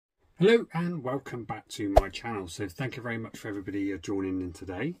Hello and welcome back to my channel. So thank you very much for everybody joining in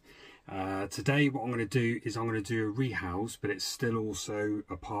today. Today what I'm going to do is I'm going to do a rehouse, but it's still also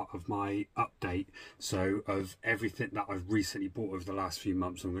a part of my update. So of everything that I've recently bought over the last few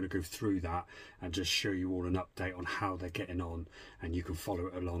months, I'm going to go through that and just show you all an update on how they're getting on, and you can follow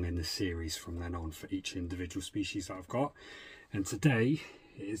it along in the series from then on for each individual species that I've got. And today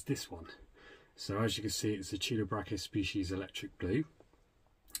it is this one. So as you can see, it's a Chilobrachys species electric blue.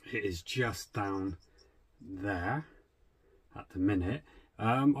 It is just down there at the minute.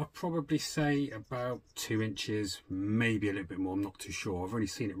 I'd probably say about 2 inches, maybe a little bit more, I'm not too sure. I've only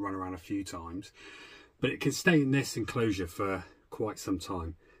seen it run around a few times, but it can stay in this enclosure for quite some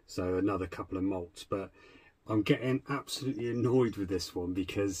time, so another couple of molts. But I'm getting absolutely annoyed with this one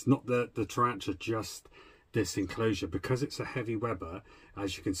because not the tarantula, just this enclosure, because it's a heavy webber.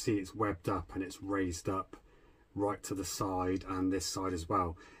 As you can see, it's webbed up and it's raised up right to the side and this side as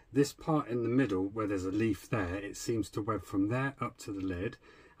well. This part in the middle where there's a leaf there, it seems to web from there up to the lid,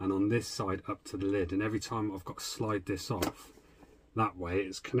 and on this side up to the lid. And every time I've got to slide this off that way,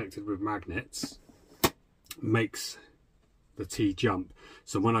 it's connected with magnets, makes the tea jump.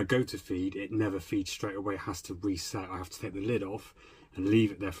 So when I go to feed, it never feeds straight away, it has to reset. I have to take the lid off and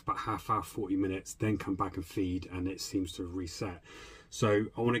leave it there for about half hour, 40 minutes, then come back and feed, and it seems to have reset. So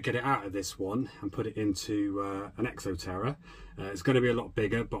I want to get it out of this one and put it into an Exoterra. It's going to be a lot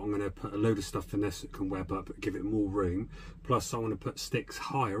bigger, but I'm going to put a load of stuff in this that can web up, give it more room. Plus I want to put sticks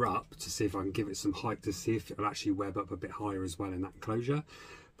higher up to see if I can give it some height, to see if it'll actually web up a bit higher as well in that enclosure.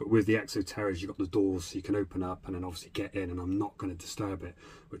 But with the Exoterras, you've got the doors so you can open up and then obviously get in, and I'm not going to disturb it,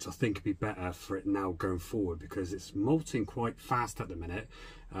 which I think would be better for it now going forward, because it's molting quite fast at the minute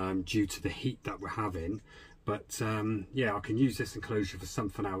due to the heat that we're having. But yeah, I can use this enclosure for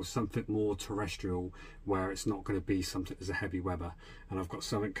something else, something more terrestrial, where it's not going to be something as a heavy webber. And I've got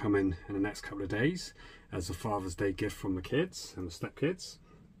something coming in the next couple of days as a Father's Day gift from the kids and the stepkids.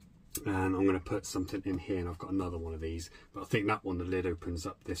 And I'm going to put something in here, and I've got another one of these, but I think that one, the lid opens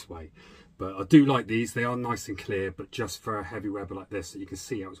up this way. But I do like these, they are nice and clear, but just for a heavy webber like this, that you can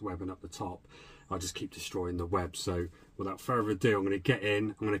see how it's webbing up the top, I just keep destroying the web. So without further ado, I'm going to get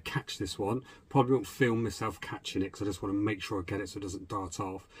in, I'm going to catch this one. Probably won't film myself catching it because I just want to make sure I get it so it doesn't dart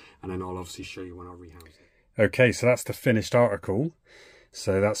off, and then I'll obviously show you when I rehouse it. Okay, so that's the finished article.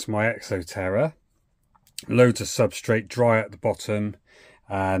 So that's my Exoterra. Loads of substrate, dry at the bottom,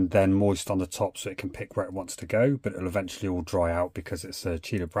 and then moist on the top so it can pick where it wants to go, but it'll eventually all dry out because it's a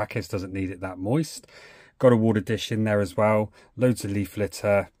Chilobrachys, doesn't need it that moist. Got a water dish in there as well, loads of leaf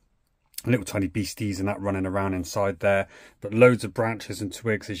litter, little tiny beasties and that running around inside there, but loads of branches and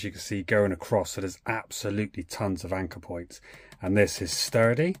twigs, as you can see, going across. So there's absolutely tons of anchor points, and this is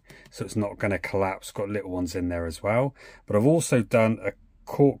sturdy, so it's not going to collapse. Got little ones in there as well. But I've also done a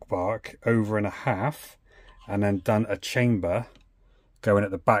cork bark over and a half, and then done a chamber going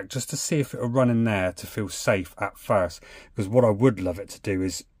at the back, just to see if it'll run in there to feel safe at first. Because what I would love it to do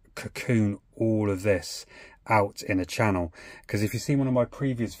is cocoon all of this out in a channel, because if you've seen one of my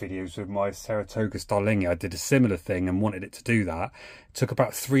previous videos with my Chilobrachys darlingi, I did a similar thing and wanted it to do that. It took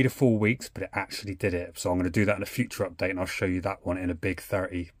about 3 to 4 weeks, but it actually did it. So I'm going to do that in a future update, and I'll show you that one in a big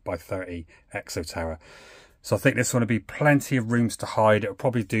 30 by 30 Exoterra. So I think this one will be plenty of rooms to hide. It'll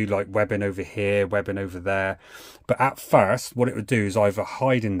probably do like webbing over here, webbing over there. But at first, what it would do is either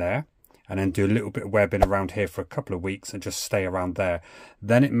hide in there and then do a little bit of webbing around here for a couple of weeks and just stay around there.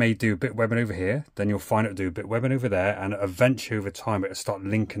 Then it may do a bit of webbing over here. Then you'll find it'll do a bit of webbing over there, and eventually over time it'll start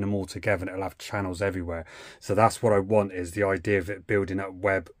linking them all together and it'll have channels everywhere. So that's what I want, is the idea of it building up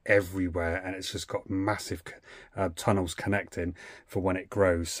web everywhere, and it's just got massive tunnels connecting for when it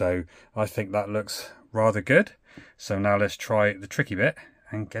grows. So I think that looks rather good. So now let's try the tricky bit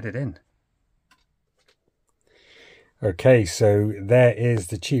and get it in. Okay, so there is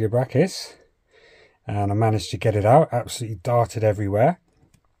the Chilobrachys, and I managed to get it out. Absolutely darted everywhere.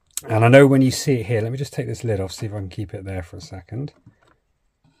 And I know when you see it here, let me just take this lid off, see if I can keep it there for a second.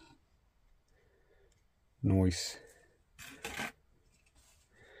 Nice.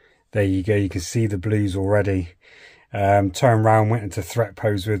 There you go, you can see the blues already. Turned around, went into threat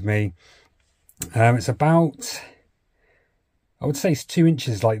pose with me. It's about, I would say it's 2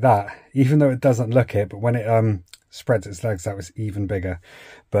 inches like that, even though it doesn't look it, but when it spreads its legs, that was even bigger.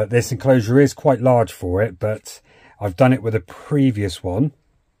 But this enclosure is quite large for it, but I've done it with a previous one.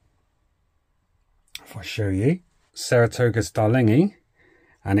 If I show you, Chilobrachys darlingi,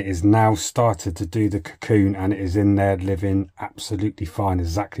 and it is now started to do the cocoon, and it is in there living absolutely fine,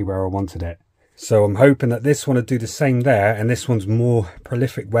 exactly where I wanted it. So I'm hoping that this one will do the same there, and this one's more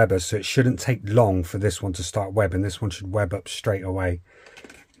prolific webber, so it shouldn't take long for this one to start webbing. This one should web up straight away.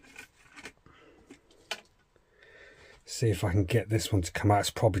 See if I can get this one to come out. It's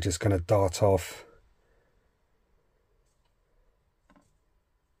probably just going to dart off.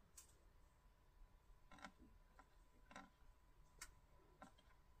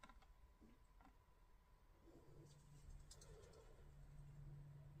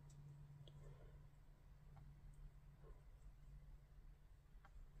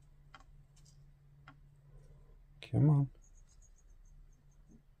 Come on.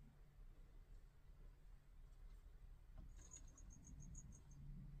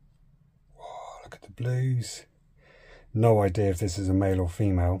 Oh, look at the blues. No idea if this is a male or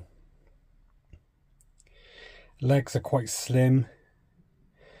female. Legs are quite slim,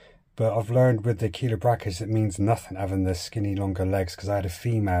 but I've learned with the Chilobrachys it means nothing having the skinny longer legs, because I had a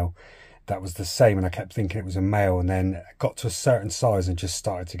female that was the same and I kept thinking it was a male, and then got to a certain size and just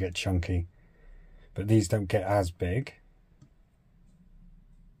started to get chunky. But these don't get as big.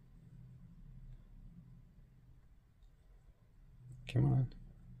 Come on.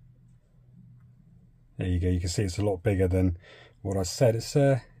 There you go, you can see it's a lot bigger than what I said. It's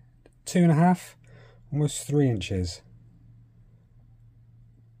 2.5, almost 3 inches.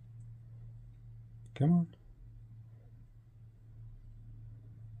 Come on.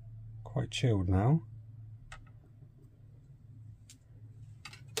 Quite chilled now.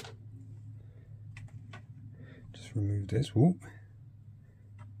 Just remove this. Whoop.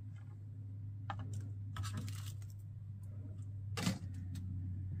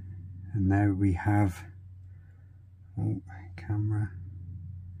 And now we have, oh, camera.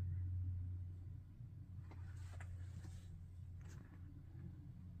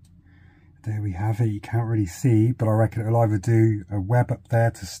 There we have it. You can't really see, but I reckon it'll either do a web up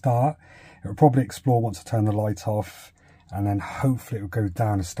there to start. It'll probably explore once I turn the light off, and then hopefully it'll go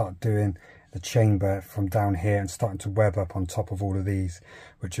down and start doing the chamber from down here and starting to web up on top of all of these,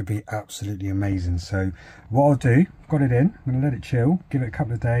 which would be absolutely amazing. So what I'll do, I've got it in, I'm going to let it chill, give it a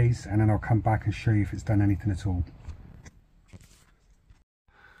couple of days, and then I'll come back and show you if it's done anything at all.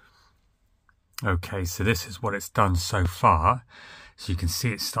 Okay, so this is what it's done so far. So you can see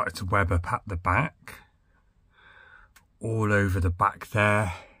it's started to web up at the back, all over the back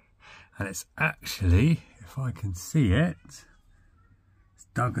there, and it's actually, if I can see it, it's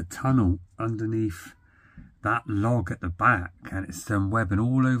dug a tunnel underneath that log at the back, and it's done webbing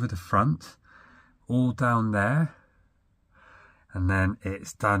all over the front, all down there, and then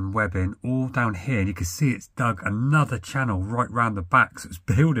it's done webbing all down here, and you can see it's dug another channel right round the back, so it's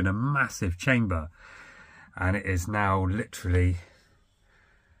building a massive chamber, and it is now literally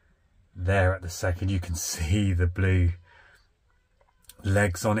there at the second. You can see the blue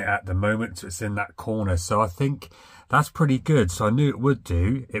legs on it at the moment, so it's in that corner. So I think that's pretty good. So I knew it would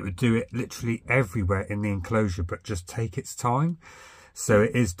do it literally everywhere in the enclosure, but just take its time. So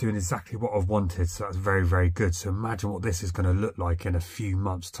it is doing exactly what I've wanted, so that's very, very good. So imagine what this is going to look like in a few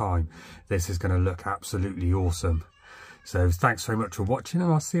months time. This is going to look absolutely awesome. So thanks very much for watching,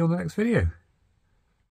 and I'll see you on the next video.